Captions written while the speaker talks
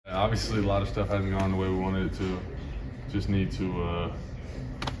obviously a lot of stuff hasn't gone the way we wanted it to. Just need to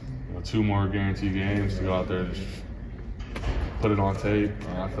 2 more guaranteed games to go out there and just put it on tape.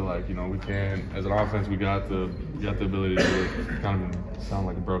 I feel like we can, as an offense, we got the ability to do it. Kind of sound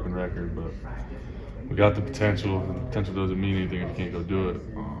like a broken record, but we got the potential. The potential doesn't mean anything if you can't go do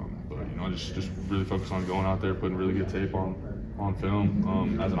it. But just really focus on going out there, putting really good tape on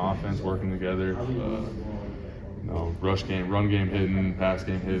film as an offense, working together. Rush game, run game hitting, pass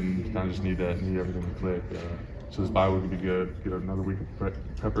game hitting. Kind of just need everything to click. So this bye week would be good. Get another week of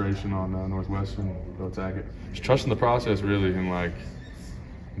preparation on Northwestern and go attack it. Just trusting the process really, and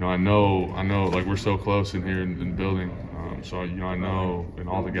I know like we're so close in here in the building. So I know, and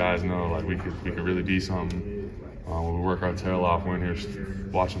all the guys know, like we could really be something. When we work our tail off, we're in here just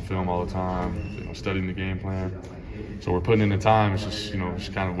watching film all the time, studying the game plan. So we're putting in the time. It's just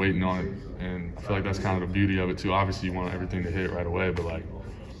just kind of waiting on it, and I feel like that's kind of the beauty of it too. Obviously, you want everything to hit right away, but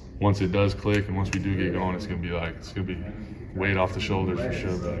once it does click and once we do get going, it's gonna be weight off the shoulders for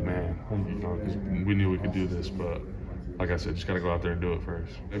sure. But man, because we knew we could do this, but like I said, just gotta go out there and do it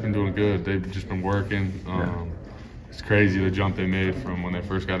first. They've been doing good. They've just been working. It's crazy the jump they made from when they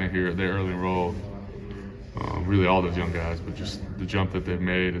first got in here. They early enrolled. Really all those young guys, but just the jump that they've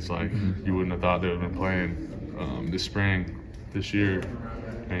made, it's like you wouldn't have thought they would have been playing this spring, this year.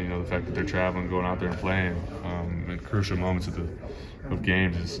 And the fact that they're traveling, going out there and playing in crucial moments of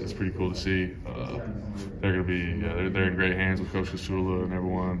games is pretty cool to see. They're gonna be they're in great hands with Coach Casula and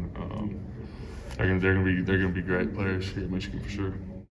everyone. They're gonna be great players here at Michigan for sure.